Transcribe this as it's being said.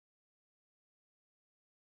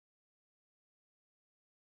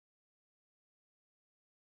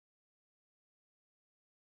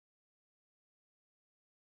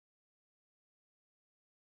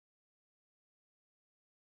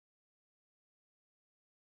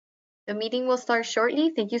The meeting will start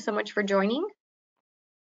shortly. Thank you so much for joining.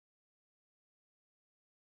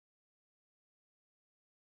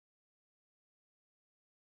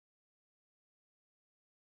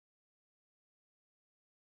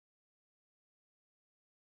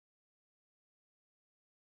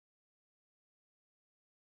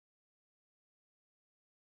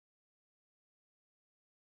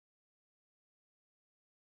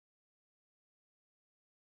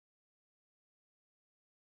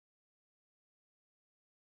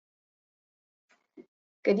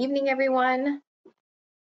 Good evening, everyone.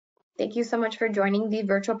 Thank you so much for joining the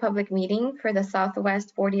virtual public meeting for the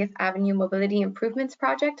Southwest 40th Avenue Mobility Improvements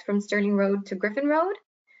Project from Sterling Road to Griffin Road.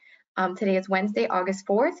 Today is Wednesday, August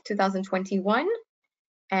 4th, 2021,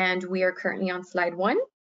 and we are currently on slide 1.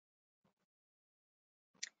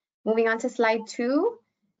 Moving on to slide 2.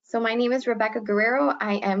 So my name is Rebecca Guerrero.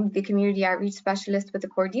 I am the Community Outreach Specialist with the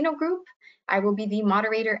Cordino Group. I will be the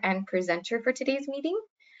moderator and presenter for today's meeting.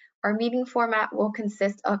 Our meeting format will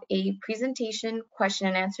consist of a presentation, question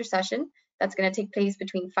and answer session that's going to take place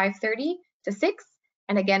between 5:30 to 6,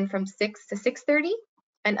 and again from 6 to 6:30.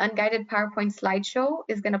 An unguided PowerPoint slideshow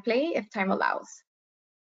is going to play if time allows.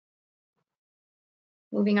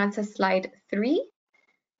 Moving on to slide 3,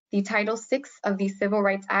 the Title VI of the Civil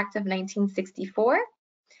Rights Act of 1964.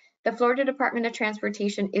 The Florida Department of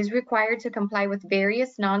Transportation is required to comply with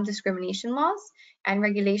various non-discrimination laws and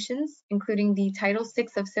regulations, including the Title VI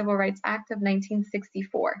of Civil Rights Act of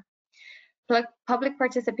 1964. Public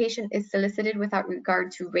participation is solicited without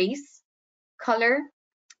regard to race, color,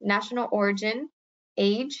 national origin,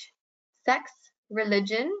 age, sex,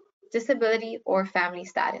 religion, disability, or family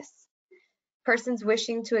status. Persons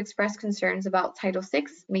wishing to express concerns about Title VI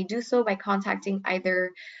may do so by contacting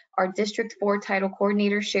either our District 4 Title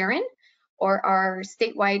Coordinator, Sharon, or our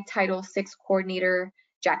statewide Title VI Coordinator,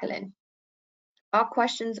 Jacqueline. All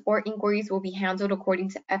questions or inquiries will be handled according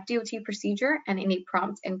to FDOT procedure and in a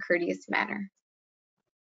prompt and courteous manner.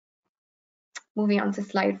 Moving on to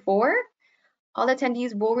slide 4. All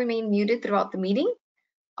attendees will remain muted throughout the meeting.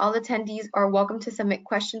 All attendees are welcome to submit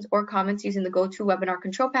questions or comments using the GoToWebinar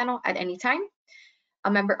control panel at any time.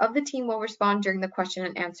 A member of the team will respond during the question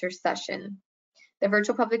and answer session. The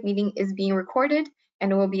virtual public meeting is being recorded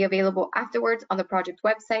and it will be available afterwards on the project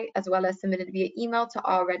website, as well as submitted via email to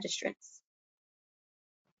all registrants.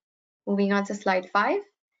 Moving on to slide 5.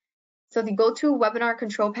 So the GoToWebinar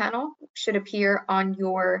control panel should appear on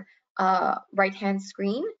your right-hand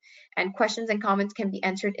screen, and questions and comments can be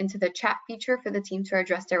entered into the chat feature for the team to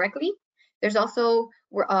address directly. There's also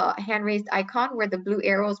a hand-raised icon where the blue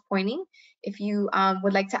arrow is pointing. If you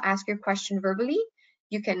would like to ask your question verbally,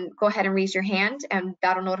 you can go ahead and raise your hand, and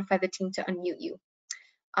that'll notify the team to unmute you.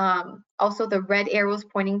 Also, the red arrow is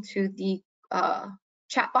pointing to the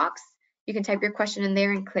chat box. You can type your question in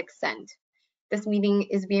there and click send. This meeting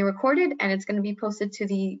is being recorded and it's going to be posted to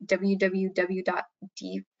the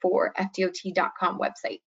www.d4fdot.com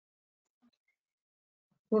website.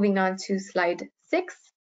 Moving on to slide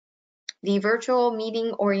 6, the virtual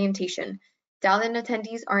meeting orientation. Dial-in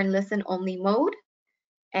attendees are in listen-only mode,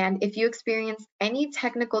 and if you experience any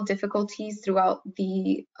technical difficulties throughout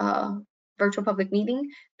the virtual public meeting,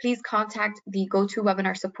 please contact the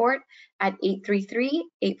GoToWebinar support at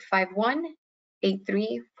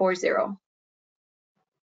 833-851-8340.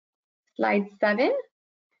 Slide 7.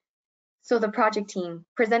 So the project team.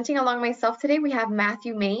 Presenting along myself today, we have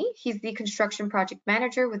Matthew May. He's the construction project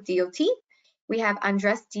manager with DOT. We have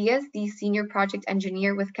Andres Diaz, the senior project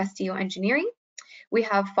engineer with Castillo Engineering. We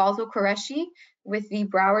have Falzo Qureshi with the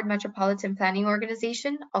Broward Metropolitan Planning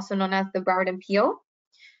Organization, also known as the Broward MPO.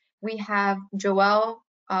 We have Joel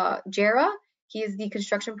Jera. He is the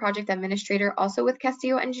construction project administrator, also with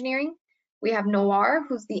Castillo Engineering. We have Noir,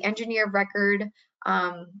 who's the engineer of record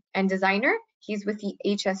and designer. He's with the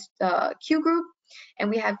HSQ group.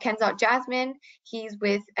 And we have Kenzot Jasmine. He's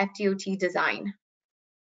with FDOT Design.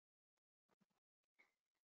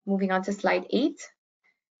 Moving on to slide 8.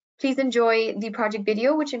 Please enjoy the project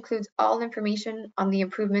video, which includes all information on the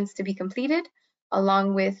improvements to be completed,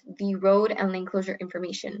 along with the road and lane closure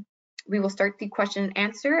information. We will start the question and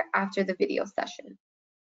answer after the video session.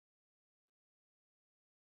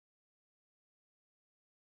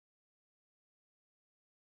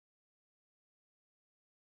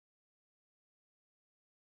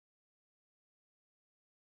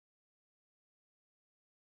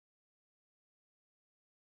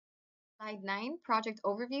 Slide 9, project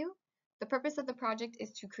overview. The purpose of the project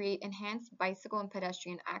is to create enhanced bicycle and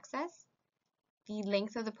pedestrian access. The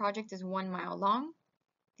length of the project is 1 mile long.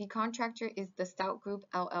 The contractor is the Stout Group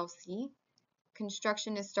LLC.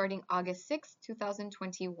 Construction is starting August 6,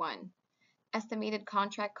 2021. Estimated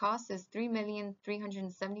contract cost is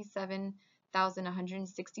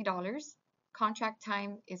 $3,377,160. Contract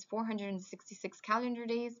time is 466 calendar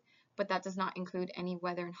days, but that does not include any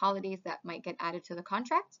weather and holidays that might get added to the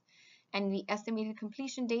contract. And the estimated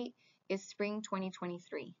completion date is spring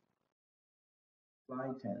 2023.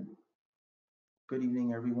 Slide 10. Good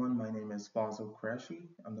evening, everyone. My name is Fazil Qureshi.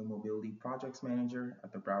 I'm the Mobility Projects Manager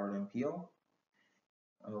at the Broward MPO.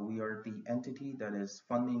 We are the entity that is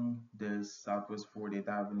funding this Southwest 40th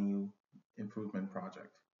Avenue improvement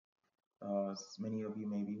project. As many of you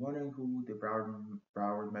may be wondering who the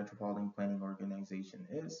Broward Metropolitan Planning Organization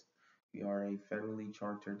is. We are a federally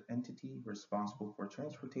chartered entity responsible for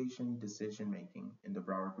transportation decision-making in the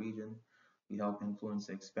Broward region. We help influence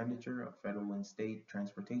the expenditure of federal and state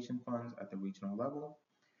transportation funds at the regional level.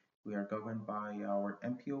 We are governed by our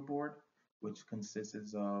MPO board, which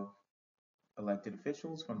consists of elected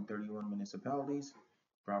officials from 31 municipalities,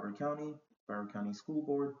 Broward County School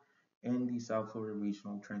Board, and the South Florida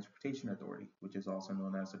Regional Transportation Authority, which is also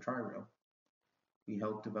known as the Tri-Rail. We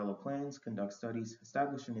help develop plans, conduct studies,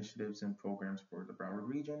 establish initiatives and programs for the Broward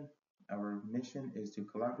region. Our mission is to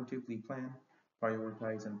collaboratively plan,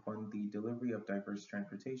 prioritize, and fund the delivery of diverse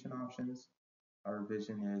transportation options. Our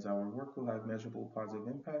vision is our work will have measurable positive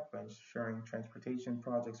impact by ensuring transportation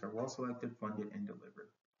projects are well selected, funded, and delivered.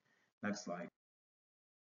 Next slide.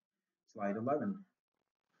 Slide 11.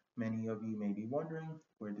 Many of you may be wondering,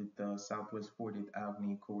 where did the Southwest 40th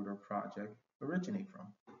Avenue Corridor project originate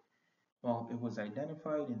from? Well, it was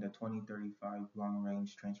identified in the 2035 Long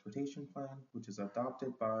Range Transportation Plan, which is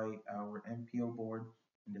adopted by our MPO board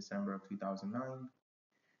in December of 2009.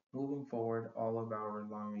 Moving forward, all of our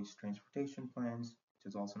Long Range Transportation Plans, which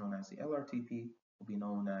is also known as the LRTP, will be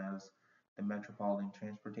known as the Metropolitan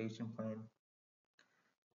Transportation Plan,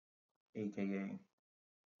 aka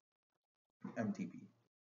MTP.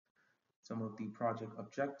 Some of the project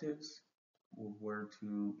objectives were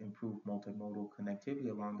to improve multimodal connectivity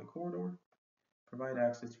along the corridor, provide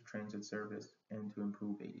access to transit service, and to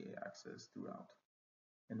improve ADA access throughout.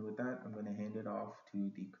 And with that, I'm going to hand it off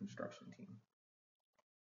to the construction team.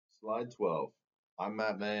 Slide 12. I'm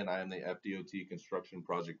Matt May, and I am the FDOT Construction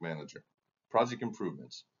Project Manager. Project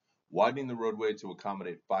improvements. Widening the roadway to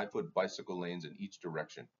accommodate 5-foot bicycle lanes in each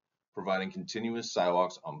direction, providing continuous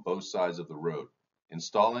sidewalks on both sides of the road,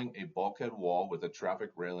 installing a bulkhead wall with a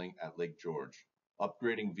traffic railing at Lake George,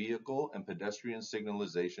 upgrading vehicle and pedestrian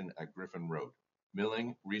signalization at Griffin Road,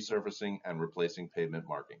 milling, resurfacing, and replacing pavement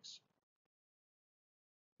markings.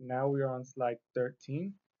 Now we are on slide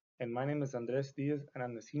 13, and my name is Andres Diaz, and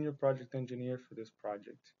I'm the Senior Project Engineer for this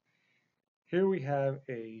project. Here we have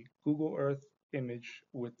a Google Earth image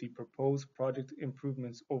with the proposed project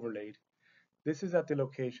improvements overlaid. This is at the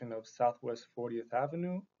location of Southwest 40th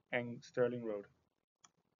Avenue and Sterling Road.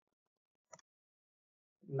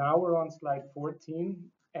 Now we're on slide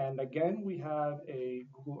 14, and again we have a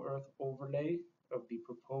Google Earth overlay of the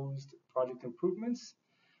proposed project improvements,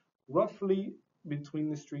 roughly between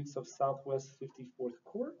the streets of Southwest 54th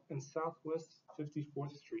Court and Southwest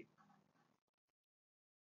 54th Street.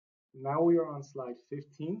 Now we are on slide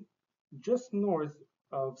 15, just north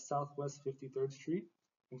of Southwest 53rd Street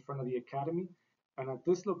in front of the Academy, and at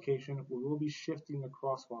this location we will be shifting the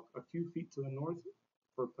crosswalk a few feet to the north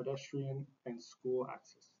for pedestrian and school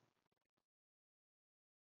access.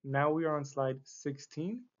 Now we are on slide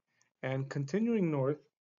 16, and continuing north,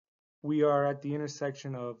 we are at the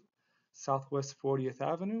intersection of Southwest 40th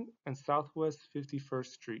Avenue and Southwest 51st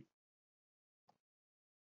Street.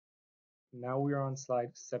 Now we are on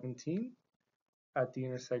slide 17 at the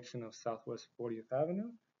intersection of Southwest 40th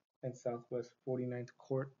Avenue and Southwest 49th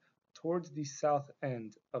Court towards the south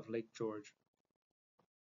end of Lake George.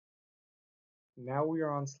 Now we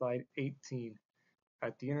are on slide 18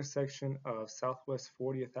 at the intersection of Southwest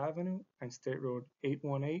 40th Avenue and State Road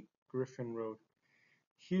 818 Griffin Road.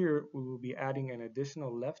 Here we will be adding an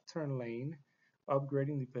additional left turn lane,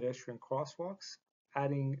 upgrading the pedestrian crosswalks,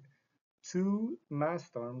 adding 2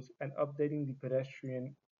 mast arms, and updating the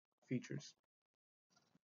pedestrian features.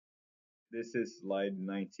 This is slide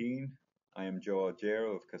 19. I am Joe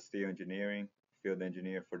Algero of Castillo Engineering, field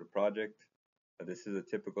engineer for the project. This is a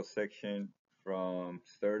typical section from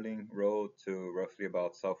Sterling Road to roughly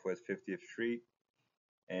about Southwest 50th Street.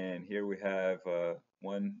 And here we have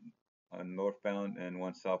one northbound and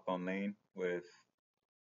one southbound lane with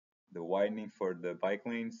the widening for the bike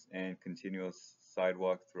lanes and continuous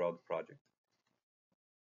sidewalk throughout the project.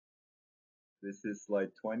 This is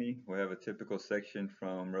slide 20. We have a typical section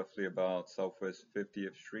from roughly about Southwest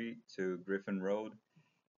 50th Street to Griffin Road.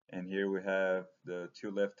 And here we have the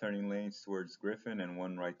 2 left turning lanes towards Griffin and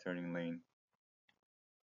 1 right turning lane.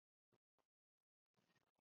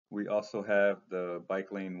 We also have the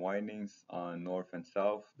bike lane widenings on north and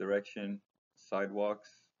south direction, sidewalks,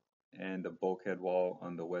 and the bulkhead wall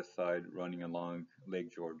on the west side running along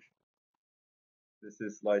Lake George. This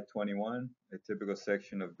is slide 21, a typical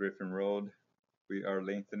section of Griffin Road. We are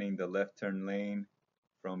lengthening the left turn lane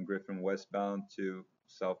from Griffin westbound to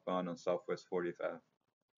southbound on Southwest 40th Ave.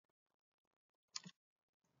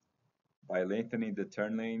 By lengthening the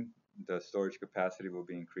turn lane, the storage capacity will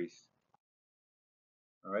be increased.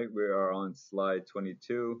 All right, we are on slide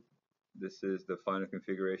 22. This is the final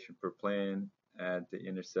configuration per plan at the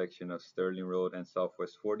intersection of Sterling Road and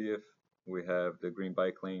Southwest 40th. We have the green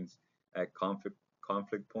bike lanes at conflict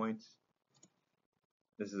points.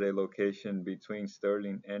 This is a location between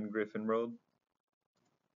Sterling and Griffin Road.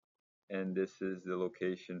 And this is the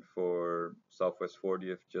location for Southwest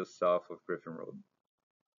 40th, just south of Griffin Road.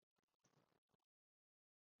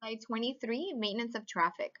 Slide 23, maintenance of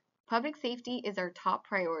traffic. Public safety is our top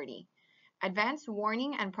priority. Advanced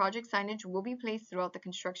warning and project signage will be placed throughout the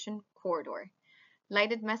construction corridor.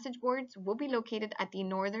 Lighted message boards will be located at the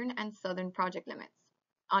northern and southern project limits.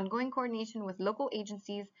 Ongoing coordination with local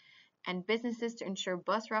agencies and businesses to ensure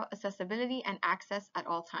bus route accessibility and access at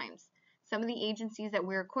all times. Some of the agencies that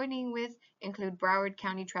we're coordinating with include Broward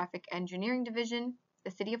County Traffic Engineering Division,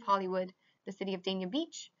 the City of Hollywood, the City of Dania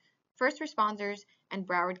Beach, first responders, and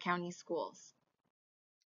Broward County Schools.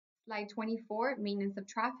 Slide 24, maintenance of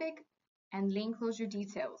traffic and lane closure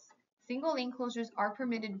details. Single lane closures are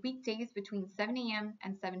permitted weekdays between 7 a.m.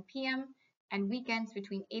 and 7 p.m. and weekends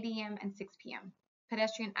between 8 a.m. and 6 p.m.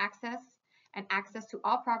 Pedestrian access and access to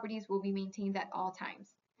all properties will be maintained at all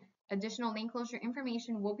times. Additional lane closure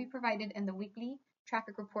information will be provided in the weekly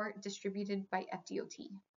traffic report distributed by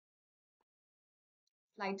FDOT.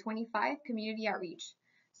 Slide 25, community outreach.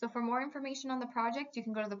 So for more information on the project, you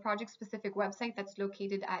can go to the project-specific website that's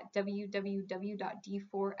located at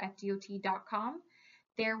www.d4fdot.com.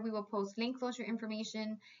 There we will post lane closure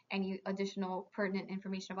information, any additional pertinent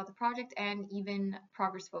information about the project, and even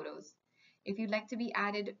progress photos. If you'd like to be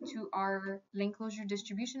added to our lane closure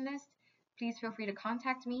distribution list, please feel free to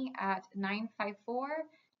contact me at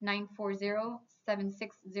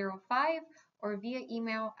 954-940-7605 or via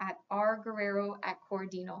email at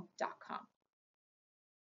rguerrero@cordino.com.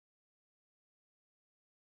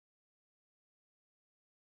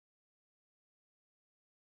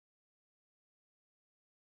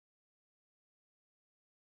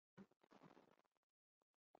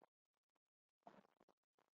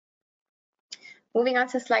 Moving on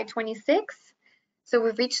to slide 26. So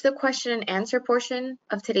we've reached the question and answer portion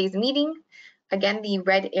of today's meeting. Again, the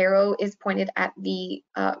red arrow is pointed at the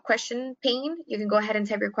question pane. You can go ahead and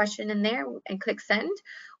type your question in there and click send.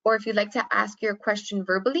 Or if you'd like to ask your question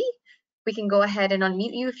verbally, we can go ahead and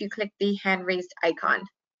unmute you if you click the hand raised icon.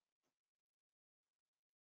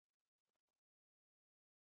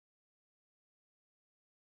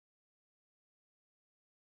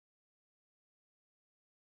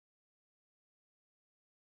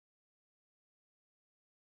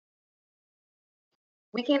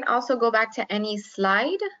 We can also go back to any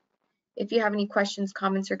slide if you have any questions,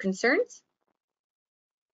 comments, or concerns.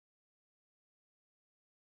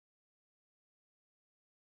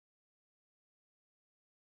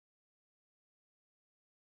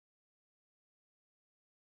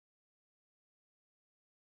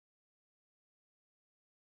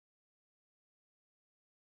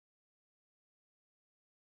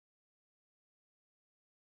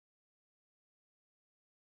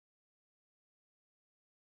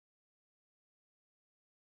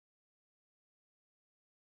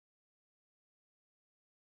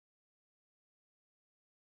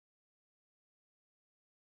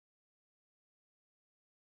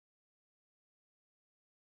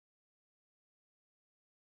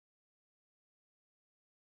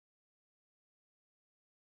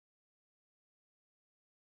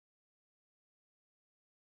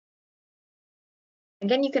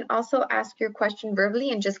 Again, you can also ask your question verbally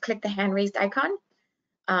and just click the hand raised icon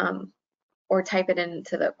or type it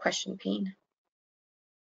into the question pane.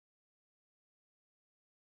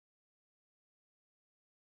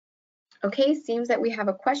 Okay, seems that we have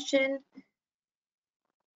a question.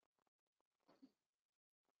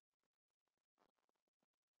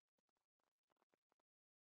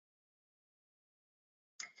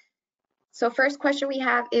 So first question we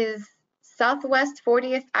have is, Southwest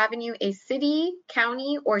 40th Avenue a city,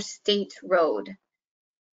 county, or state road?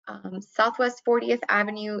 Southwest 40th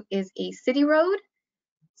Avenue is a city road.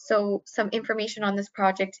 So some information on this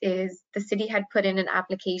project is the city had put in an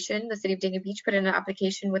application, the city of Dania Beach put in an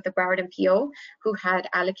application with the Broward MPO, who had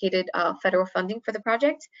allocated federal funding for the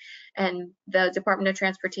project. And the Department of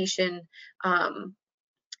Transportation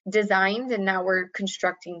designed, and now we're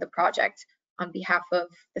constructing the project on behalf of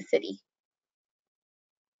the city.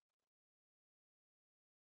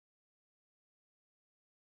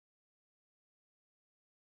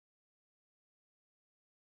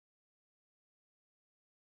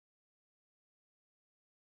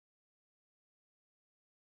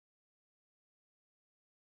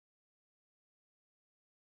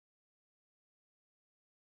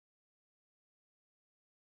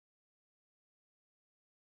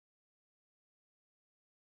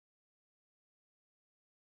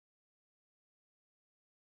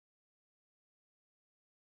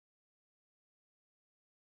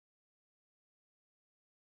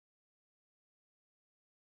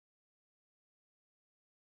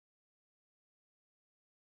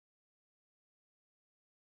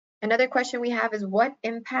 Another question we have is, what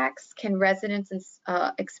impacts can residents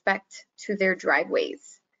expect to their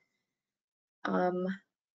driveways?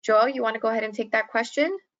 Joel, you want to go ahead and take that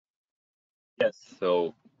question? Yes,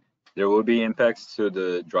 so there will be impacts to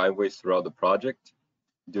the driveways throughout the project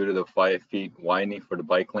due to the 5 feet widening for the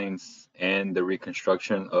bike lanes and the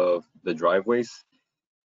reconstruction of the driveways.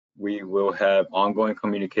 We will have ongoing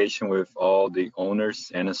communication with all the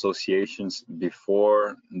owners and associations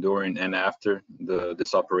before, during, and after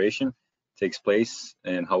this operation takes place.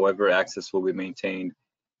 And however, access will be maintained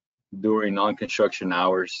during non-construction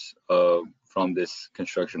hours from this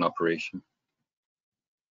construction operation.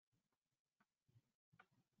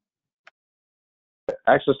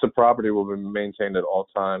 Access to property will be maintained at all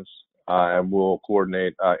times, and we'll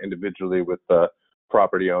coordinate individually with the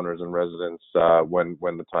property owners and residents when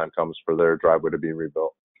the time comes for their driveway to be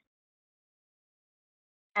rebuilt.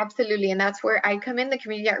 Absolutely, and that's where I come in, the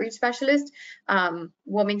community outreach specialist.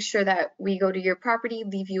 We'll make sure that we go to your property,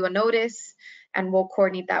 leave you a notice, and we'll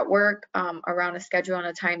coordinate that work around a schedule and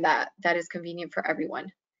a time that is convenient for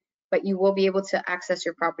everyone. But you will be able to access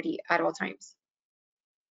your property at all times.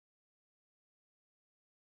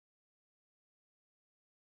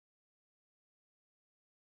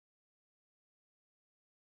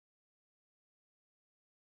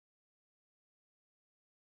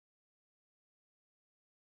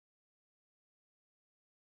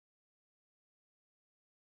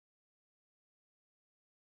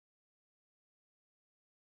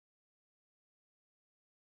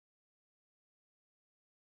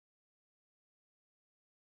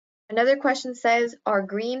 Another question says, are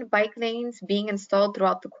green bike lanes being installed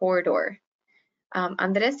throughout the corridor?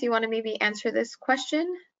 Andres, you want to maybe answer this question?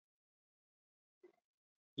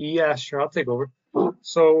 Yeah, sure, I'll take over.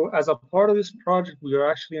 So as a part of this project, we are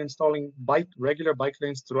actually installing regular bike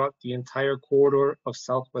lanes throughout the entire corridor of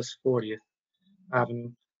Southwest 40th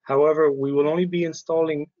Avenue. However, we will only be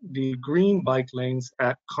installing the green bike lanes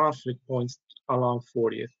at conflict points along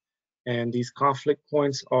 40th. And these conflict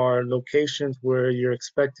points are locations where you're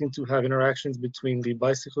expecting to have interactions between the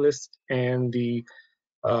bicyclists and the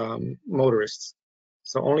motorists.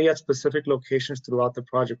 So only at specific locations throughout the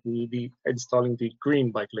project will we be installing the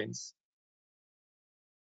green bike lanes.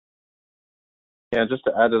 Yeah, just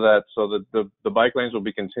to add to that, so the bike lanes will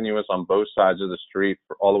be continuous on both sides of the street,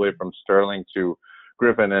 all the way from Sterling to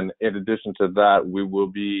Griffin. And in addition to that, we will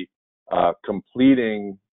be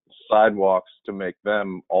completing sidewalks to make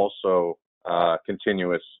them also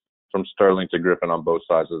continuous from Sterling to Griffin on both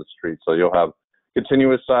sides of the street. So you'll have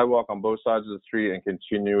continuous sidewalk on both sides of the street and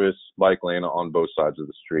continuous bike lane on both sides of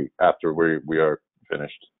the street after we are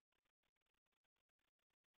finished.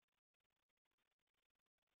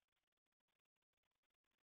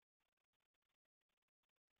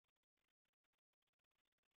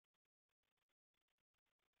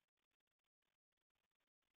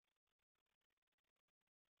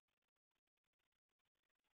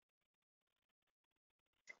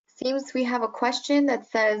 Seems we have a question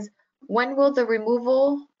that says, when will the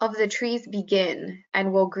removal of the trees begin,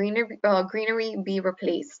 and will greenery be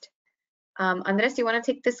replaced? Andres, you want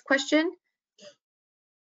to take this question?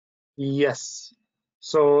 Yes.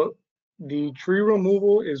 So the tree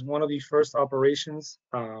removal is one of the first operations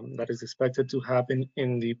that is expected to happen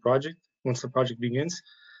in the project once the project begins.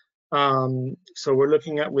 So we're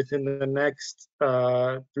looking at within the next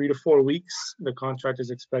 3 to 4 weeks, the contract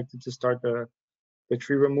is expected to start the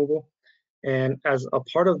tree removal. And as a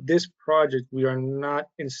part of this project, we are not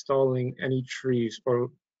installing any trees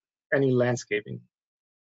or any landscaping.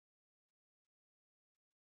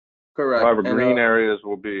 Correct. However, green areas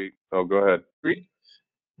will be, oh, go ahead. Green?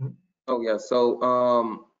 Oh, yeah. So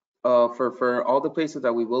for all the places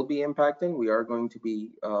that we will be impacting, we are going to be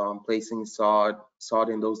placing sod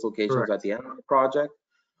in those locations Correct. at the end of the project.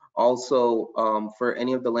 Also, for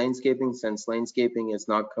any of the landscaping, since landscaping is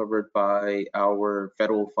not covered by our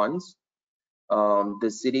federal funds, the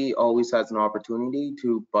city always has an opportunity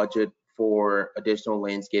to budget for additional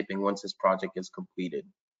landscaping once this project is completed.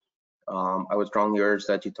 I would strongly urge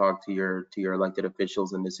that you talk to your elected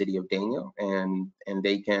officials in the city of Dania, and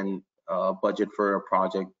they can budget for a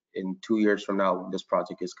project in 2 years from now when this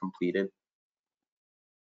project is completed.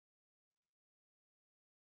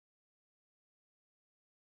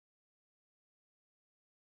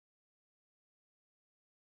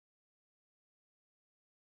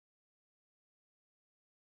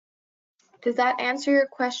 Does that answer your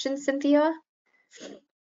question, Cynthia?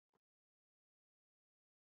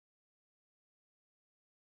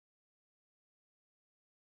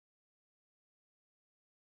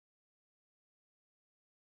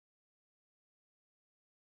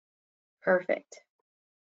 Perfect.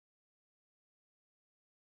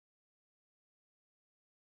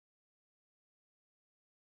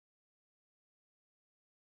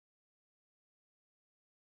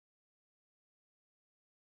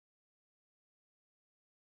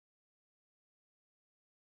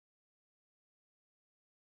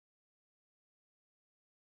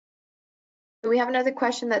 We have another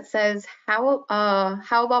question that says, how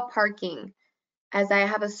about parking? As I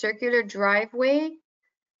have a circular driveway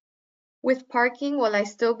with parking, will I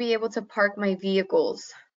still be able to park my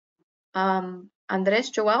vehicles?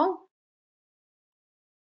 Andres, Joel?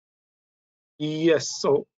 Yes,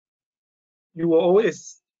 so you will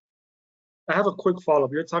always, I have a quick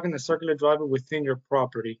follow-up. You're talking the circular driveway within your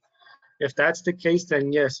property. If that's the case,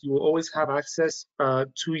 then yes, you will always have access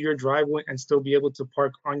to your driveway and still be able to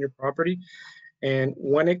park on your property. And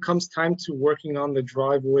when it comes time to working on the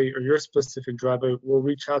driveway or your specific driveway, we'll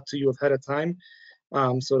reach out to you ahead of time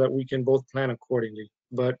so that we can both plan accordingly.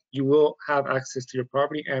 But you will have access to your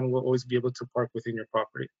property and will always be able to park within your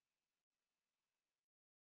property.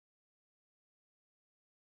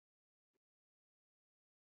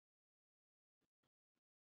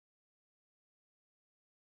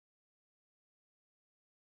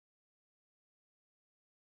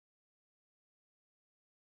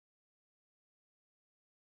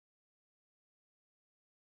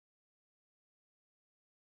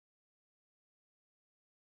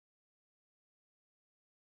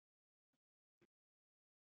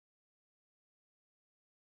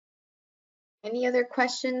 Any other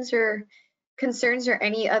questions or concerns or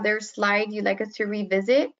any other slide you'd like us to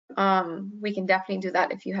revisit? We can definitely do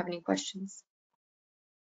that if you have any questions.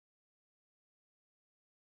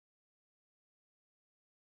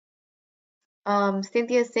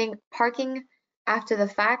 Cynthia is saying parking after the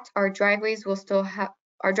fact, our driveways will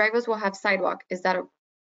have sidewalk. Is that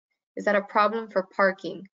a problem for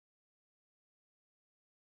parking?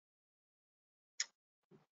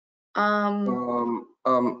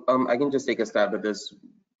 I can just take a stab at this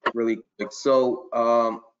really quick. So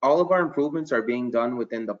all of our improvements are being done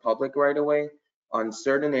within the public right of way. On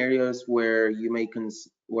certain areas where your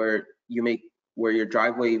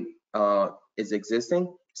driveway is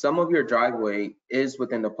existing, some of your driveway is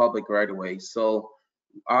within the public right of way. So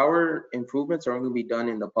our improvements are only be done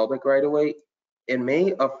in the public right of way.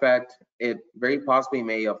 It very possibly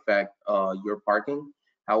may affect your parking.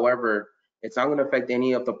 However, it's not going to affect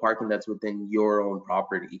any of the parking that's within your own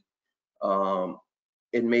property.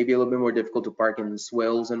 It may be a little bit more difficult to park in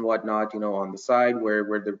swales and whatnot, on the side where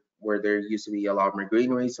there used to be a lot more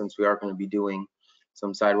greenery, since we are going to be doing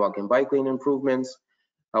some sidewalk and bike lane improvements.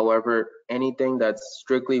 However, anything that's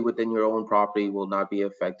strictly within your own property will not be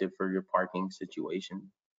affected for your parking situation.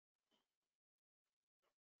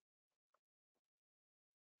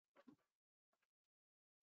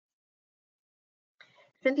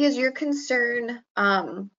 Cynthia, is your concern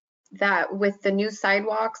that with the new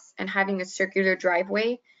sidewalks and having a circular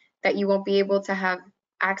driveway, that you won't be able to have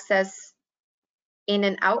access in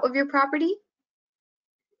and out of your property?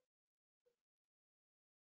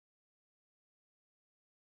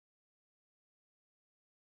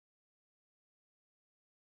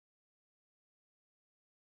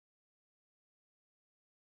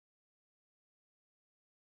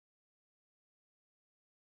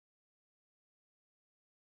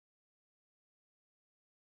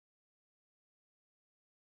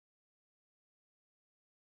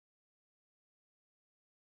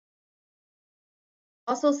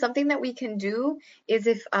 Also, something that we can do is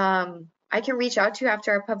if I can reach out to you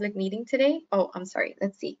after our public meeting today. Oh, I'm sorry.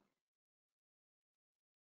 Let's see.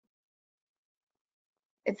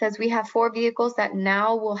 It says we have 4 vehicles that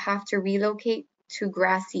now will have to relocate to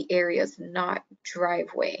grassy areas, not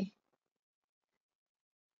driveway.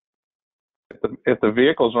 If the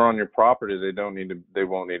vehicles are on your property, they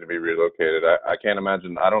won't need to be relocated. I can't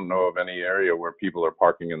imagine. I don't know of any area where people are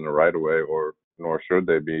parking in the right of way, nor should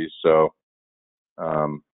they be. So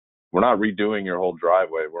we're not redoing your whole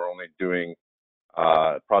driveway. We're only doing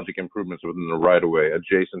project improvements within the right of way,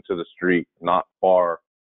 adjacent to the street, not far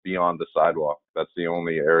beyond the sidewalk. That's the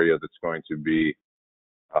only area that's going to be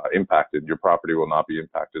impacted. Your property will not be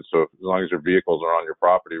impacted. So as long as your vehicles are on your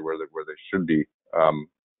property where they should be,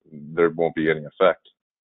 there won't be any effect.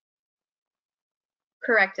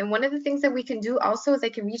 Correct. And one of the things that we can do also is I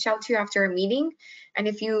can reach out to you after a meeting. And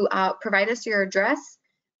if you provide us your address,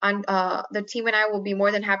 the team and I will be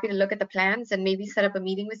more than happy to look at the plans and maybe set up a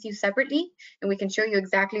meeting with you separately. And we can show you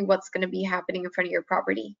exactly what's going to be happening in front of your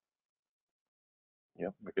property.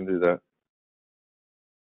 Yep, we can do that.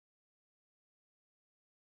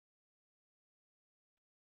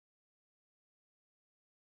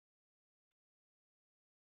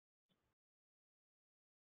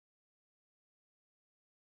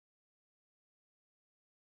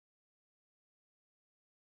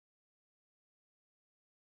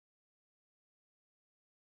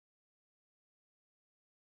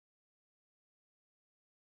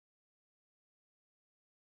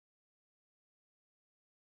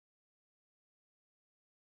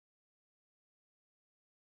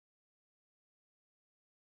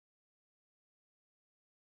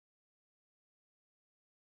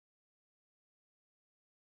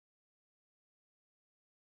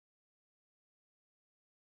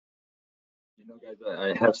 You know, guys,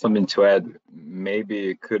 I have something to add. Maybe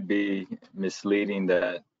it could be misleading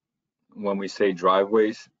that when we say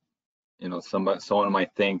driveways, you know, someone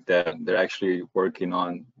might think that they're actually working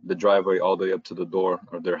on the driveway all the way up to the door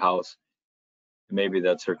of their house. Maybe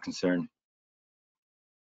that's her concern.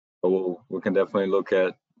 But we can definitely look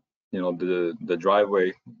at, you know, the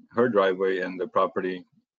driveway, her driveway, and the property,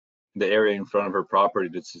 the area in front of her property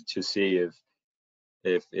to see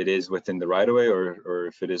if it is within the right of way or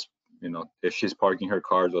if it is, you know, if she's parking her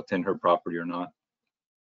cars within her property or not.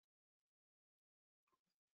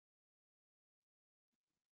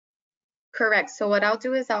 Correct. So what I'll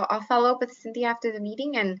do is I'll follow up with Cynthia after the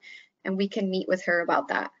meeting and we can meet with her about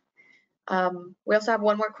that. We also have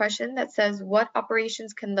one more question that says, what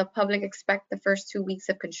operations can the public expect the first 2 weeks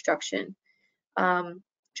of construction?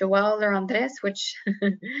 Joel or Andres, which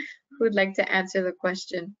would like to answer the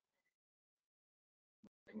question?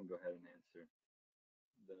 I can go ahead and answer.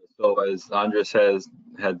 So as Andres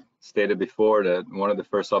had stated before, that one of the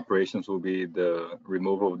first operations will be the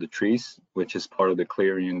removal of the trees, which is part of the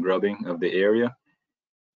clearing and grubbing of the area.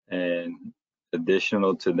 And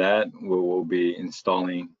additional to that, we will be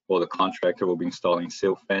installing, well, the contractor will be installing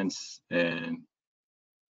silt fence and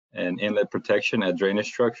inlet protection at drainage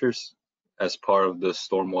structures as part of the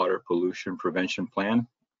stormwater pollution prevention plan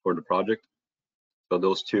for the project. So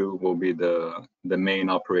those two will be the main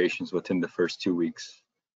operations within the first 2 weeks.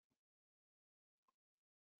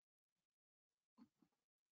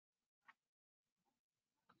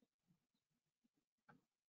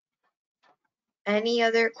 Any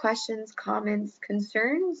other questions, comments,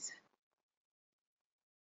 concerns?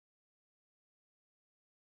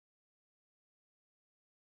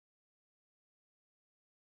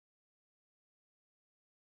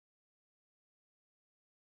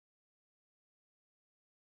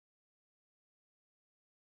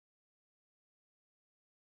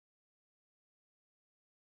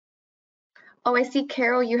 Oh, I see,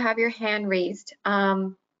 Carol, you have your hand raised.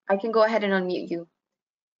 I can go ahead and unmute you.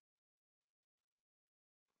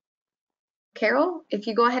 Carol, if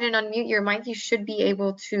you go ahead and unmute your mic, you should be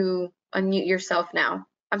able to unmute yourself now.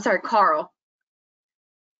 I'm sorry, Carl.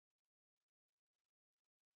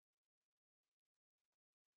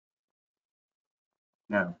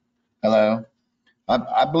 No. Hello.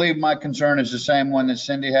 I believe my concern is the same one that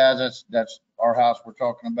Cindy has. That's our house we're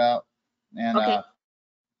talking about. And Okay.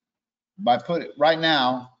 right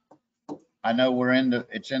now, I know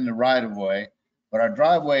it's in the right of way, but our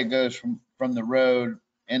driveway goes from the road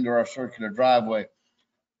into our circular driveway.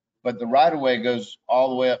 But the right of way goes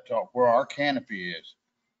all the way up to where our canopy is.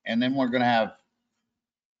 And then we're going to have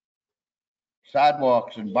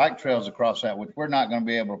sidewalks and bike trails across that, which we're not going to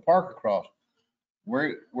be able to park across.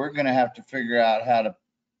 We're going to have to figure out how to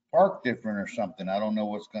park different or something. I don't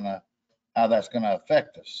know how that's going to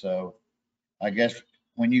affect us. So I guess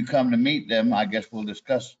when you come to meet them, I guess we'll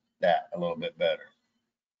discuss that a little bit better.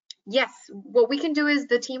 Yes, what we can do is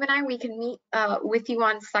the team and we can meet with you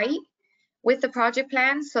on site with the project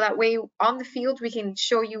plan, so that way on the field we can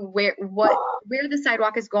show you where the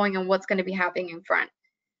sidewalk is going and what's going to be happening in front.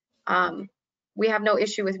 We have no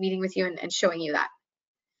issue with meeting with you and showing you that.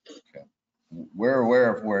 Okay. We're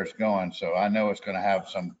aware of where it's going, so I know it's going to have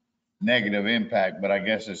some negative impact, but I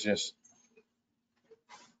guess it's just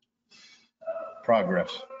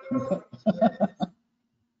progress.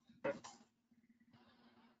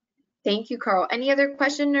 Thank you, Carl. Any other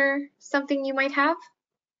question or something you might have?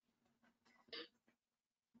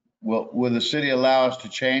 Will the city allow us to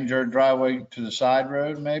change our driveway to the side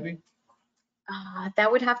road, maybe?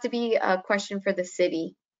 That would have to be a question for the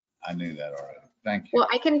city. I knew that already. Thank you. Well,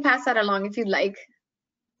 I can pass that along if you'd like.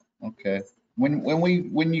 Okay.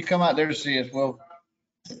 When you come out there to see us, we'll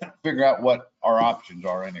figure out what our options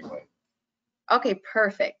are anyway. Okay,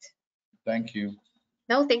 perfect. Thank you.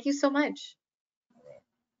 No, thank you so much.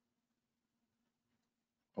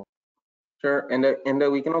 Sure, and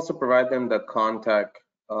we can also provide them the contact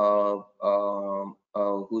of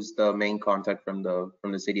who's the main contact from the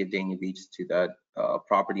city of Dania Beach to that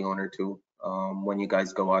property owner too. When you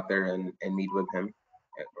guys go out there and meet with him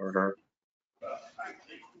or her.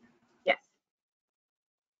 Yes.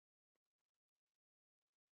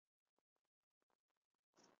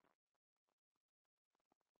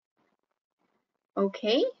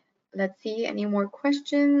 Okay, let's see, any more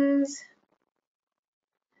questions?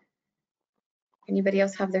 Anybody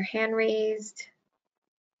else have their hand raised?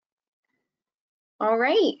 All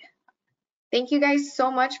right. Thank you guys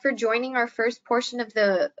so much for joining our first portion of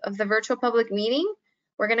the virtual public meeting.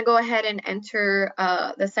 We're going to go ahead and enter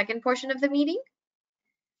the second portion of the meeting.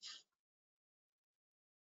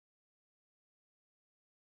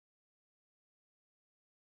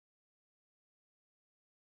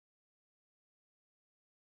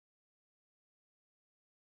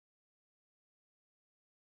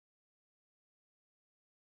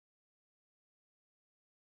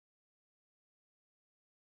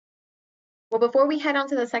 Well, before we head on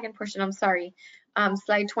to the second portion, I'm sorry,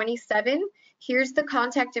 slide 27, here's the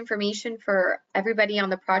contact information for everybody on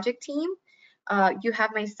the project team. You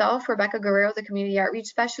have myself, Rebecca Guerrero, the Community Outreach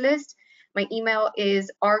Specialist. My email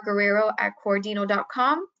is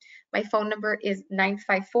rguerrero@coordino.com. My phone number is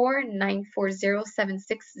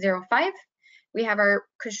 954-940-7605. We have our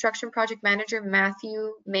construction project manager,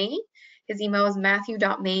 Matthew May. His email is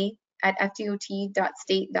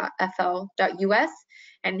matthew.may@fdot.state.fl.us.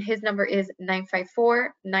 And his number is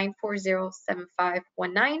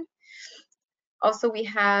 954-940-7519. Also, we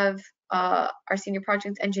have our senior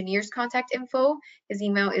project engineer's contact info. His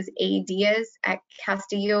email is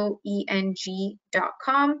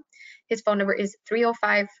adiaz@castilloeng.com. His phone number is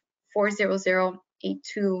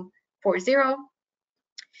 305-400-8240.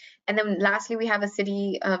 And then lastly, we have a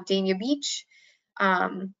city of Dania Beach.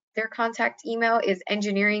 Their contact email is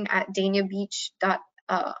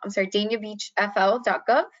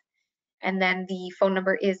engineering@daniabeach.daniabeachfl.gov. And then the phone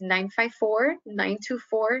number is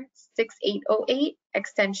 954-924-6808,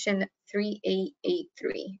 extension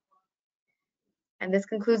 3883. And this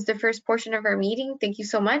concludes the first portion of our meeting. Thank you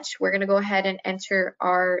so much. We're going to go ahead and enter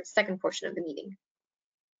our second portion of the meeting.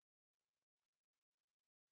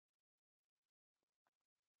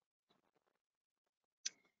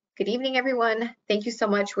 Good evening, everyone. Thank you so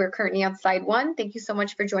much. We're currently on slide 1. Thank you so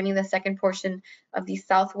much for joining the second portion of the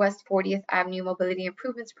Southwest 40th Avenue Mobility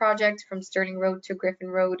Improvements Project from Sterling Road to Griffin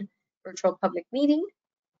Road virtual public meeting.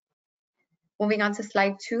 Moving on to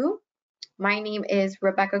slide 2. My name is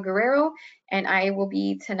Rebecca Guerrero, and I will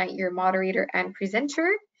be tonight your moderator and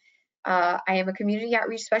presenter. I am a community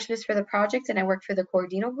outreach specialist for the project, and I work for the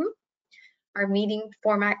Coordino Group. Our meeting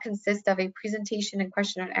format consists of a presentation and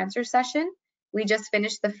question and answer session. We just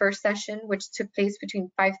finished the first session, which took place between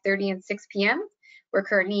 5:30 and 6 p.m. We're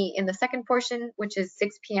currently in the second portion, which is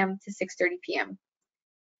 6 p.m. to 6:30 p.m.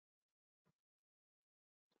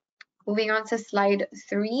 Moving on to slide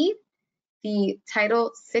 3, the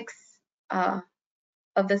Title VI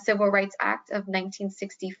of the Civil Rights Act of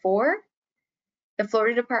 1964. The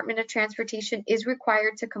Florida Department of Transportation is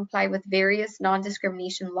required to comply with various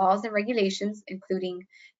non-discrimination laws and regulations, including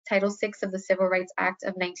Title VI of the Civil Rights Act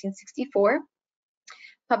of 1964.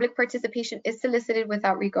 Public participation is solicited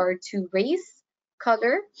without regard to race,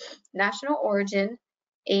 color, national origin,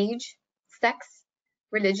 age, sex,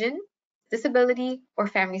 religion, disability, or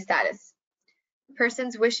family status.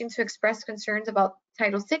 Persons wishing to express concerns about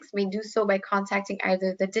Title VI may do so by contacting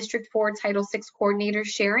either the District 4 Title VI Coordinator,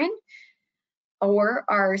 Sharon, or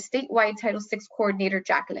our statewide Title VI Coordinator,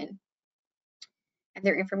 Jacqueline. And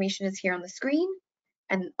their information is here on the screen.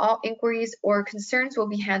 And all inquiries or concerns will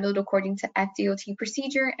be handled according to FDOT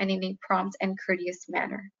procedure and in a prompt and courteous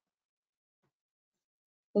manner.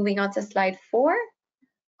 Moving on to slide 4,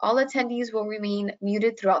 all attendees will remain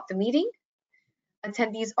muted throughout the meeting.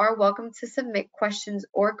 Attendees are welcome to submit questions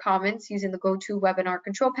or comments using the GoToWebinar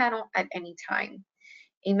control panel at any time.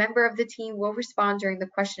 A member of the team will respond during the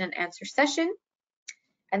question and answer session.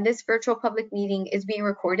 And this virtual public meeting is being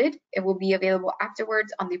recorded. It will be available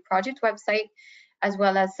afterwards on the project website, as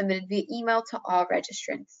well as submitted via email to all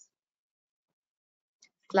registrants.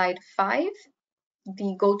 Slide 5,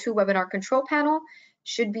 the GoToWebinar control panel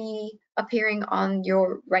should be appearing on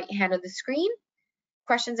your right hand of the screen.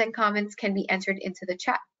 Questions and comments can be entered into the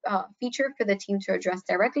chat feature for the team to address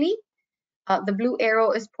directly. The blue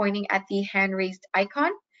arrow is pointing at the hand raised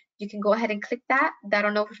icon. You can go ahead and click that.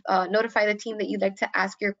 That'll notify the team that you'd like to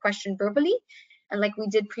ask your question verbally. And like we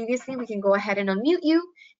did previously, we can go ahead and unmute you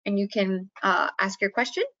and you can ask your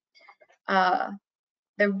question.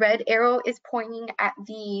 The red arrow is pointing at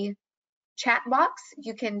the chat box.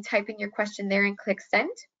 You can type in your question there and click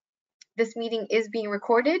send. This meeting is being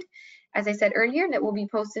recorded, as I said earlier, and it will be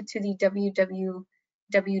posted to the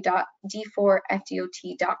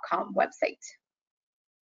www.d4fdot.com website.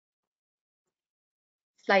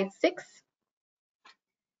 Slide 6.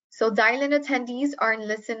 So dial-in attendees are in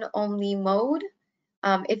listen-only mode.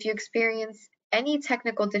 If you experience any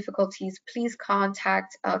technical difficulties, please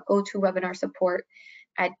contact GoToWebinar support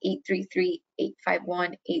at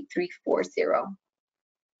 833-851-8340.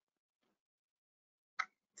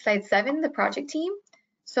 Slide 7, the project team.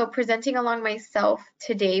 So presenting along myself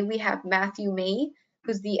today, we have Matthew May,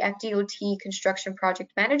 who's the FDOT Construction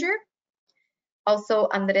Project Manager. Also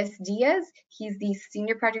Andres Diaz, he's the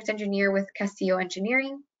Senior Project Engineer with Castillo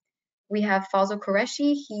Engineering. We have Fazil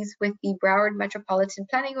Qureshi, he's with the Broward Metropolitan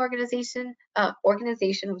Planning Organization, also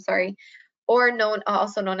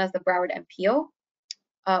known as the Broward MPO.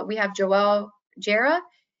 We have Joel Jera,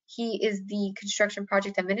 he is the Construction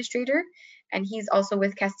Project Administrator, and he's also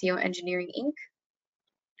with Castillo Engineering, Inc.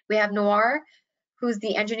 We have Noir, who's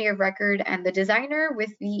the Engineer of Record and the Designer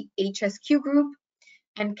with the HSQ Group,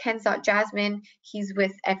 and Kenzat Jasmine, he's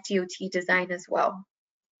with FDOT Design as well.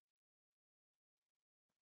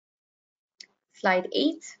 Slide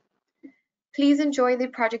 8. Please enjoy the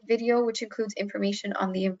project video, which includes information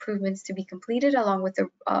on the improvements to be completed along with the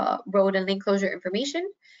road and lane closure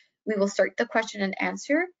information. We will start the question and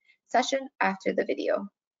answer session after the video.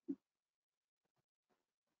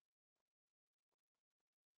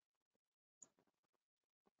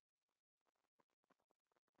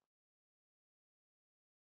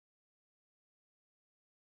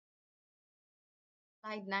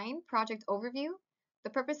 Slide 9, project overview. The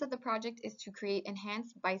purpose of the project is to create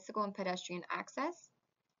enhanced bicycle and pedestrian access.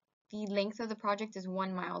 The length of the project is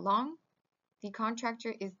 1 mile long. The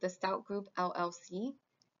contractor is the Stout Group LLC.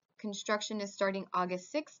 Construction is starting August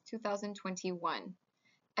 6, 2021.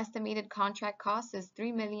 Estimated contract cost is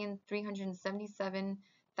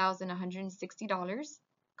 $3,377,160.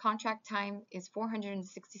 Contract time is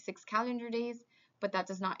 466 calendar days, but that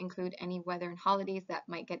does not include any weather and holidays that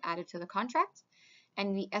might get added to the contract.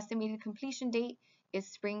 And the estimated completion date is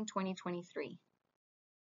spring 2023.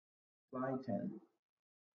 Slide 10.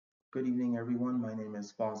 Good evening, everyone. My name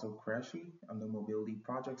is Fazil Qureshi. I'm the Mobility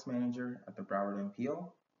Projects Manager at the Broward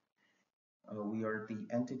MPO. We are the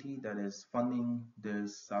entity that is funding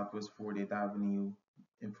this Southwest 40th Avenue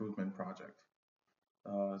improvement project.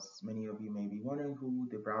 As many of you may be wondering who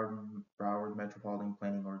the Broward Metropolitan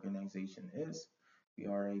Planning Organization is. We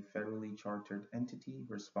are a federally chartered entity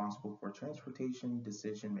responsible for transportation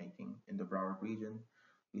decision-making in the Broward region.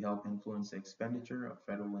 We help influence the expenditure of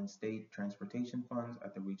federal and state transportation funds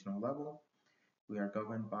at the regional level. We are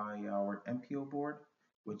governed by our MPO board,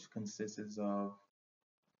 which consists of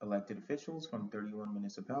elected officials from 31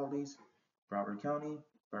 municipalities, Broward County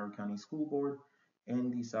School Board,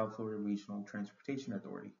 and the South Florida Regional Transportation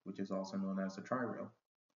Authority, which is also known as the Tri-Rail.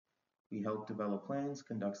 We help develop plans,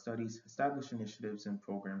 conduct studies, establish initiatives and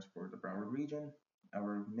programs for the Broward region.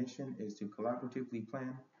 Our mission is to collaboratively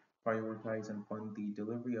plan, prioritize, and fund the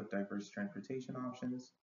delivery of diverse transportation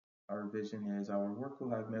options. Our vision is our work will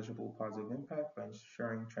have measurable positive impact by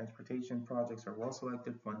ensuring transportation projects are well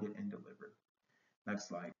selected, funded, and delivered. Next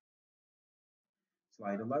slide.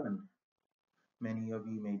 Slide 11. Many of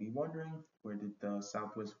you may be wondering, where did the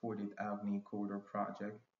Southwest 40th Avenue Corridor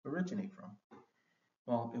project originate from?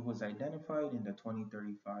 Well, it was identified in the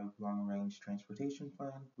 2035 Long Range Transportation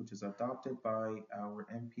Plan, which is adopted by our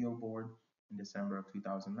MPO board in December of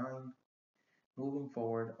 2009. Moving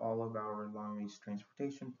forward, all of our Long Range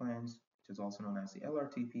Transportation Plans, which is also known as the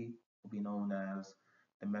LRTP, will be known as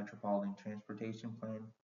the Metropolitan Transportation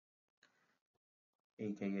Plan,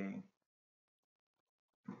 aka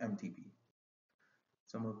MTP.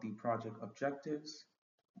 Some of the project objectives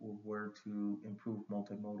were to improve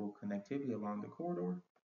multimodal connectivity along the corridor,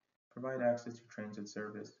 provide access to transit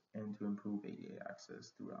service, and to improve ADA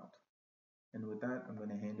access throughout. And with that, I'm going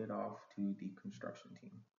to hand it off to the construction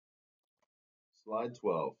team. Slide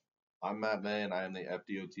 12. I'm Matt May, and I am the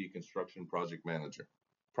FDOT Construction Project Manager.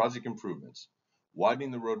 Project improvements.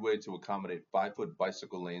 Widening the roadway to accommodate 5-foot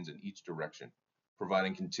bicycle lanes in each direction.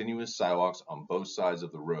 providing continuous sidewalks on both sides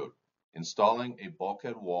of the road, installing a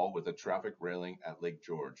bulkhead wall with a traffic railing at Lake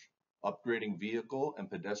George, upgrading vehicle and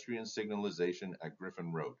pedestrian signalization at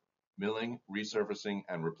Griffin Road, milling, resurfacing,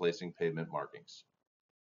 and replacing pavement markings.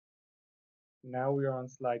 Now we are on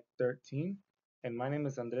slide 13, and my name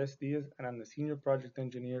is Andres Diaz, and I'm the Senior Project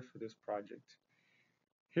Engineer for this project.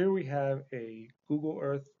 Here we have a Google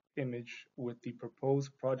Earth image with the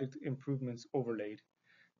proposed project improvements overlaid.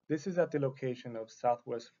 This is at the location of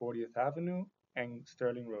Southwest 40th Avenue and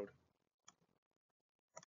Sterling Road.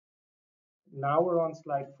 Now we're on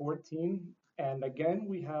slide 14, and again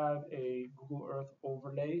we have a Google Earth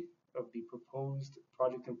overlay of the proposed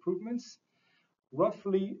project improvements,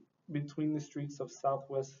 roughly between the streets of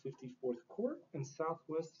Southwest 54th Court and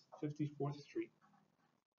Southwest 54th Street.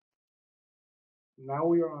 Now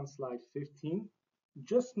we are on slide 15,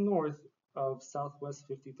 just north of Southwest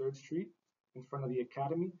 53rd Street in front of the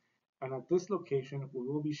Academy, and at this location we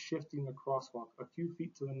will be shifting the crosswalk a few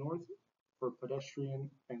feet to the north for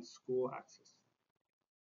pedestrian and school access.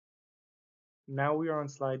 Now we are on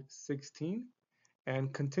slide 16,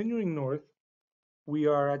 and continuing north, we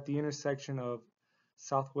are at the intersection of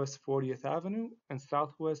Southwest 40th Avenue and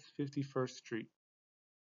Southwest 51st Street.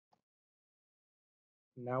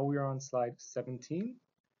 Now we are on slide 17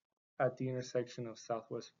 at the intersection of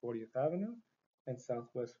Southwest 40th Avenue and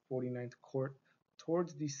Southwest 49th Court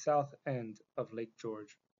towards the south end of Lake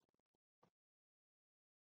George.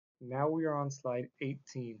 Now we are on slide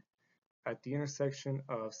 18 at the intersection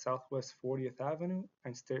of Southwest 40th Avenue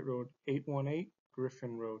and State Road 818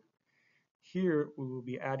 Griffin Road. Here we will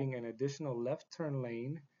be adding an additional left turn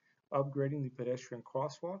lane, upgrading the pedestrian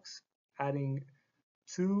crosswalks, adding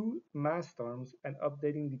 2 mast arms, and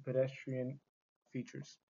updating the pedestrian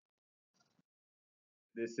features.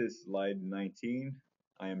 This is slide 19.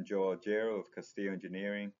 I am Joe Algero of Castillo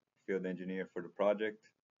Engineering, field engineer for the project.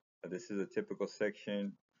 This is a typical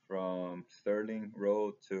section from Sterling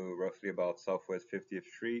Road to roughly about Southwest 50th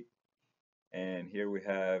Street. And here we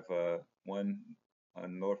have one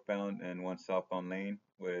northbound and one southbound lane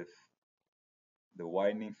with the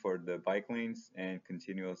widening for the bike lanes and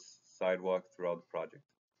continuous sidewalk throughout the project.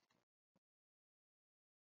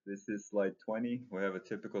 This is slide 20. We have a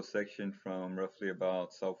typical section from roughly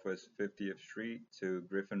about Southwest 50th Street to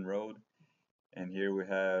Griffin Road. And here we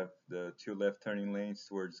have the 2 left turning lanes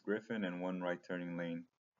towards Griffin and 1 right turning lane.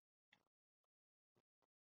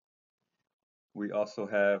 We also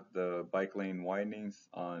have the bike lane widenings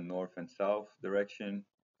on north and south direction,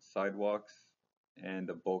 sidewalks, and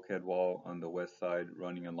the bulkhead wall on the west side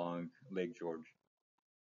running along Lake George.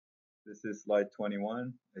 This is slide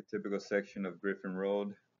 21, a typical section of Griffin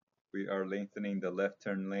Road. We are lengthening the left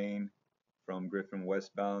turn lane from Griffin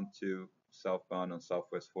westbound to southbound on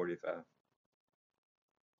Southwest 40th Ave.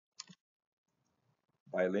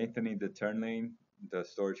 By lengthening the turn lane, the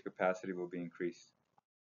storage capacity will be increased.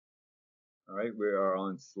 All right, we are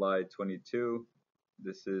on slide 22.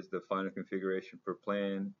 This is the final configuration per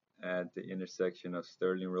plan at the intersection of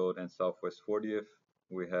Sterling Road and Southwest 40th.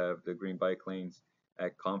 We have the green bike lanes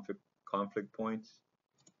at conflict points.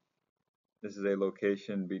 This is a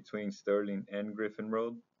location between Sterling and Griffin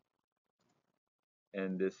Road.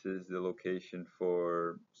 And this is the location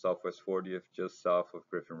for Southwest 40th, just south of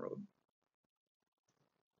Griffin Road.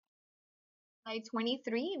 Slide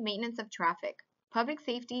 23, maintenance of traffic. Public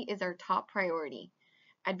safety is our top priority.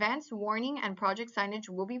 Advanced warning and project signage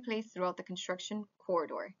will be placed throughout the construction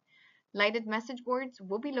corridor. Lighted message boards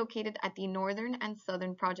will be located at the northern and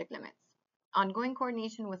southern project limits. Ongoing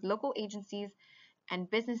coordination with local agencies and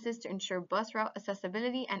businesses to ensure bus route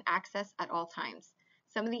accessibility and access at all times.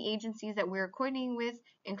 Some of the agencies that we're coordinating with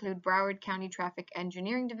include Broward County Traffic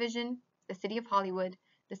Engineering Division, the City of Hollywood,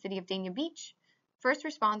 the City of Dania Beach, first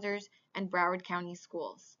responders, and Broward County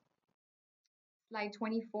Schools. Slide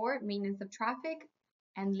 24, maintenance of traffic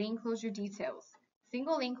and lane closure details.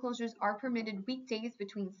 Single lane closures are permitted weekdays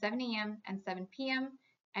between 7 a.m. and 7 p.m.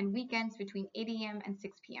 and weekends between 8 a.m. and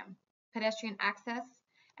 6 p.m. Pedestrian access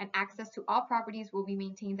and access to all properties will be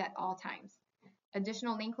maintained at all times.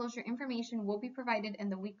 Additional lane closure information will be provided in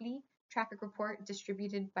the weekly traffic report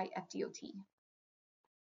distributed by FDOT.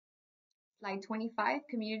 Slide 25,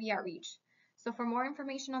 community outreach. So for more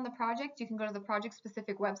information on the project, you can go to the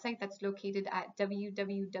project-specific website that's located at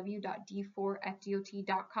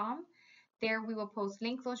www.d4fdot.com. There we will post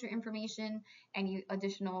lane closure information, any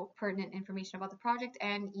additional pertinent information about the project,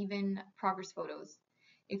 and even progress photos.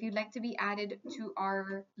 If you'd like to be added to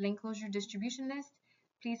our lane closure distribution list,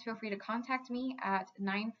 please feel free to contact me at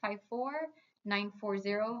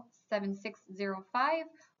 954-940-7605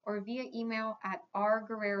 or via email at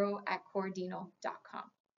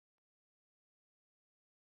rguerrero@cordino.com.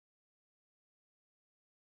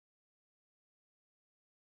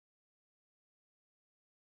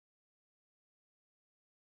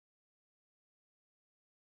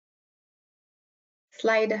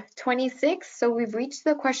 Slide 26. So we've reached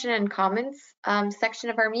the question and comments section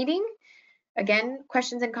of our meeting. Again,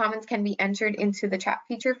 questions and comments can be entered into the chat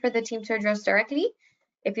feature for the team to address directly.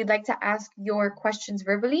 If you'd like to ask your questions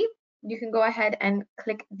verbally, you can go ahead and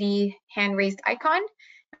click the hand raised icon,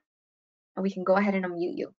 and we can go ahead and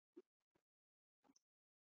unmute you.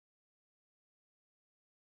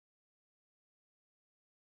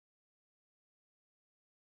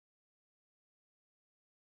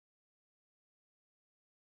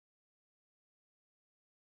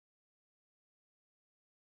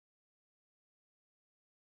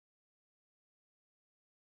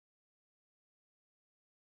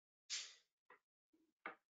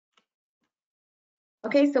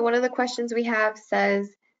 Okay, so one of the questions we have says,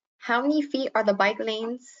 how many feet are the bike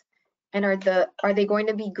lanes, and are they going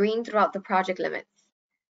to be green throughout the project limits?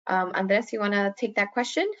 Andres, you want to take that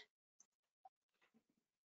question?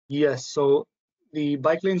 Yes, so the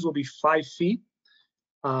bike lanes will be 5 feet,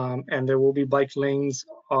 and there will be bike lanes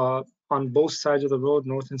on both sides of the road,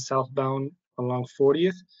 north and southbound along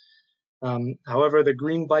 40th. However, the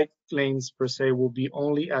green bike lanes per se will be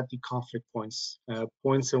only at the conflict points,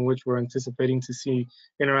 points in which we're anticipating to see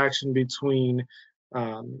interaction between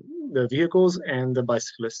the vehicles and the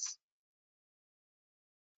bicyclists.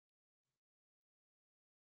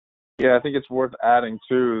 Yeah, I think it's worth adding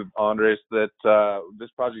too, Andres, that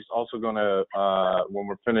this project is also going to, when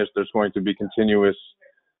we're finished, there's going to be continuous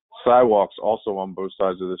sidewalks also on both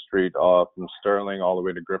sides of the street, from Sterling all the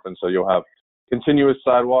way to Griffin. So you'll have continuous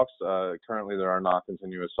sidewalks. Currently, there are not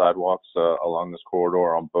continuous sidewalks along this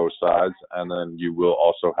corridor on both sides, and then you will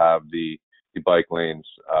also have the bike lanes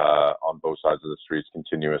on both sides of the streets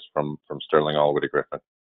continuous from Sterling all the way to Griffin.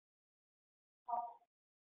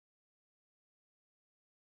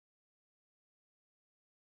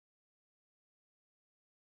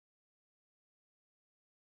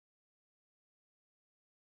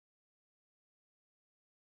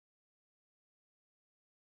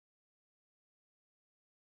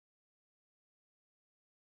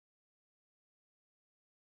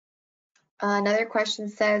 Another question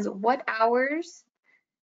says, what hours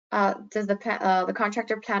does the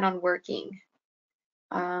contractor plan on working?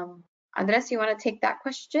 Andres, you want to take that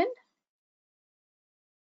question?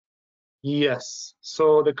 Yes,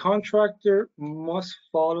 so the contractor must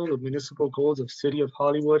follow the municipal codes of City of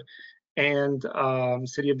Hollywood and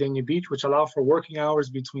City of Dania Beach, which allow for working hours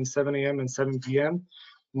between 7 a.m. and 7 p.m.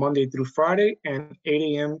 Monday through Friday, and 8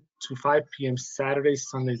 a.m. to 5 p.m. Saturdays,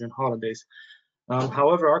 Sundays, and holidays.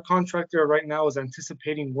 However, our contractor right now is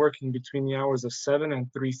anticipating working between the hours of 7 and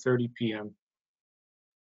 3:30 p.m.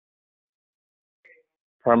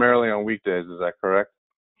 Primarily on weekdays, is that correct?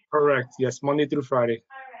 Correct, yes, Monday through Friday.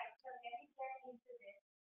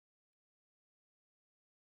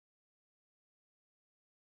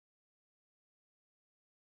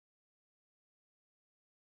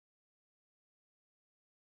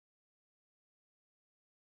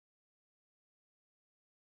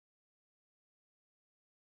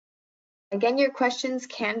 Again, your questions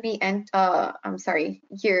can be, if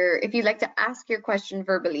you'd like to ask your question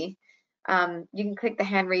verbally, you can click the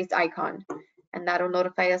hand raised icon, and that'll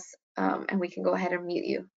notify us, and we can go ahead and mute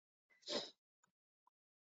you.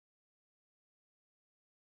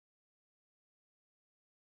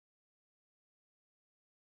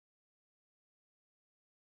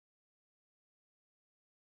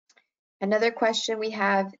 Another question we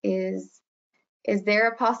have is there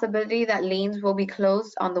a possibility that lanes will be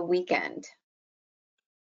closed on the weekend?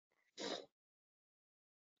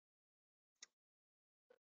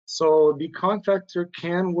 So the contractor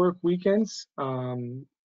can work weekends, and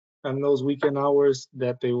those weekend hours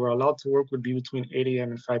that they were allowed to work would be between 8 a.m.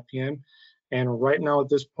 and 5 p.m. And right now, at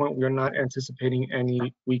this point, we're not anticipating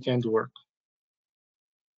any weekend work.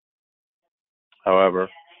 However,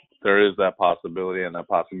 there is that possibility, and that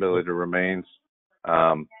possibility remains.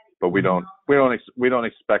 But we don't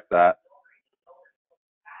expect that.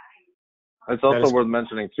 It's also worth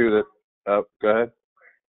mentioning too that. Go ahead.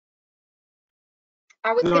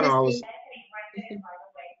 I was going to say.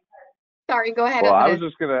 Sorry, go ahead. Well, I was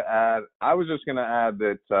just gonna add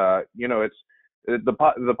that it's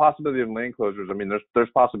the possibility of lane closures. I mean,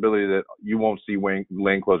 there's possibility that you won't see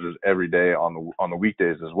lane closures every day on the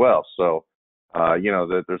weekdays as well. So,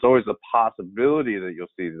 that there's always a possibility that you'll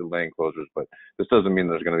see the lane closures, but this doesn't mean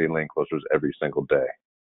there's going to be lane closures every single day.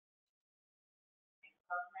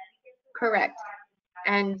 Correct.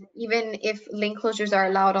 And even if lane closures are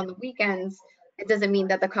allowed on the weekends, it doesn't mean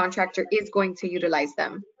that the contractor is going to utilize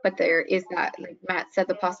them. But there is that, like Matt said,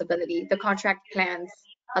 the possibility. The contract plans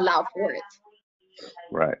allow for it.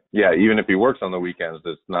 Right. Yeah. Even if he works on the weekends,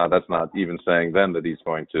 that's not even saying then that he's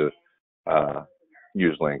going to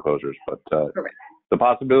use lane closures, but Correct. the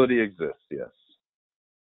possibility exists, yes.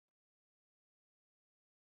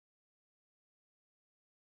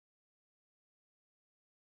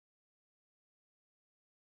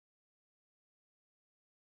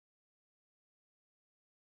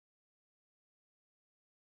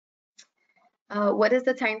 What is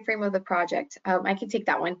the time frame of the project? I can take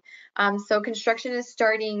that one. So construction is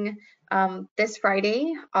starting this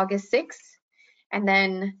Friday, August 6th, and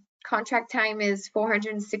then contract time is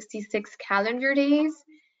 466 calendar days,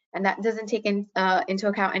 and that doesn't take into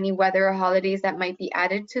account any weather or holidays that might be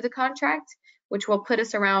added to the contract, which will put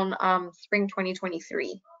us around spring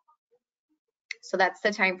 2023. So that's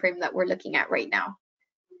the time frame that we're looking at right now.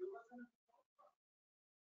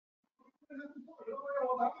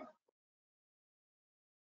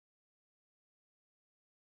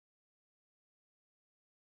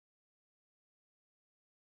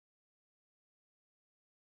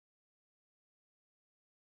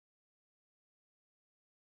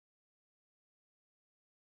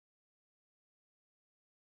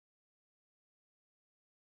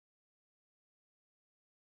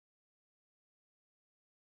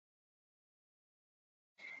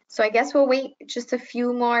 So I guess we'll wait just a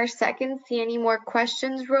few more seconds, see any more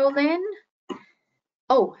questions roll in.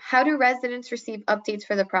 Oh, how do residents receive updates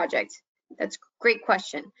for the project? That's a great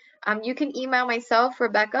question. You can email myself,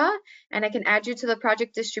 Rebecca, and I can add you to the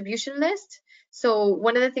project distribution list. So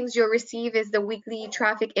one of the things you'll receive is the weekly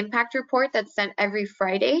traffic impact report that's sent every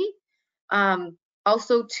Friday.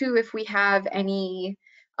 Also, too, if we have any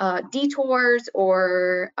detours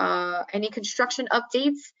or any construction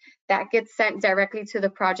updates, that gets sent directly to the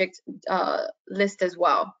project list as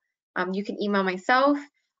well. You can email myself.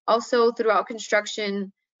 Also, throughout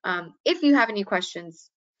construction, if you have any questions,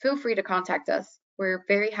 feel free to contact us. We're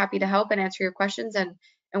very happy to help and answer your questions, and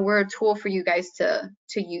we're a tool for you guys to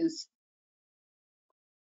use.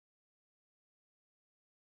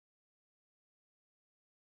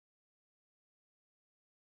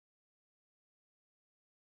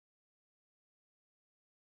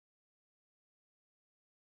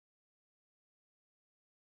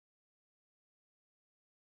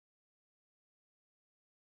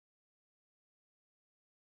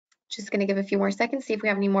 Just going to give a few more seconds, see if we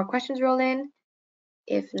have any more questions roll in.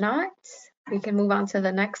 If not, we can move on to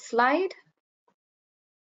the next slide.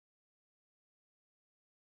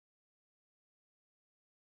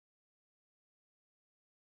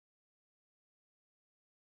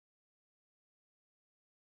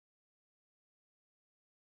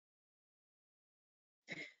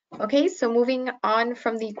 Okay, so moving on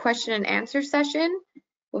from the question and answer session,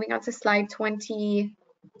 moving on to slide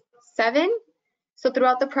 27. So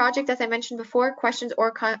throughout the project, as I mentioned before, questions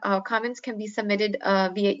or comments can be submitted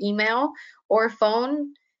via email or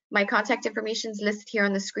phone. My contact information is listed here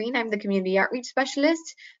on the screen. I'm the community outreach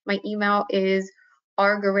specialist. My email is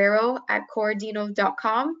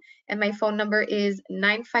rguerrero@coradino.com, and my phone number is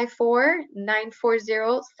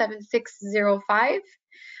 954-940-7605.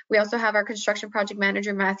 We also have our construction project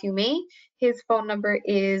manager, Matthew May. His phone number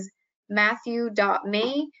is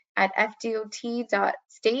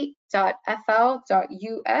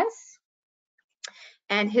matthew.may@fdot.state.fl.us.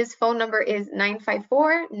 And his phone number is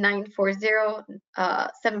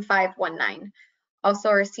 954-940-7519. Also,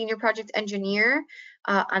 our senior project engineer,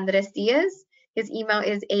 Andres Diaz. His email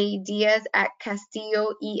is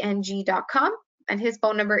adiaz@castilloeng.com, and his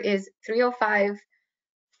phone number is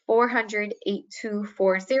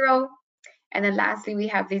 305-400-8240. And then lastly, we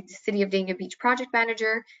have the City of Dania Beach project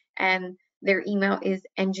manager, and their email is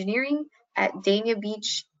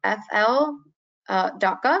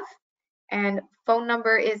engineering@daniabeachfl.gov, and phone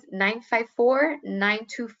number is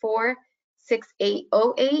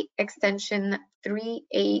 954-924-6808, extension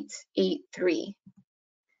 3883.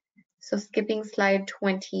 So skipping slide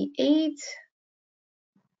 28.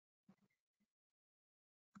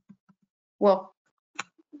 Well,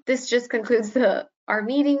 this just concludes our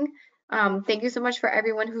meeting. Thank you so much for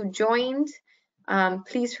everyone who joined.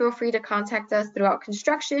 Please feel free to contact us throughout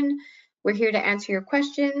construction. We're here to answer your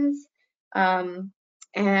questions. And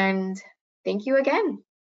thank you again.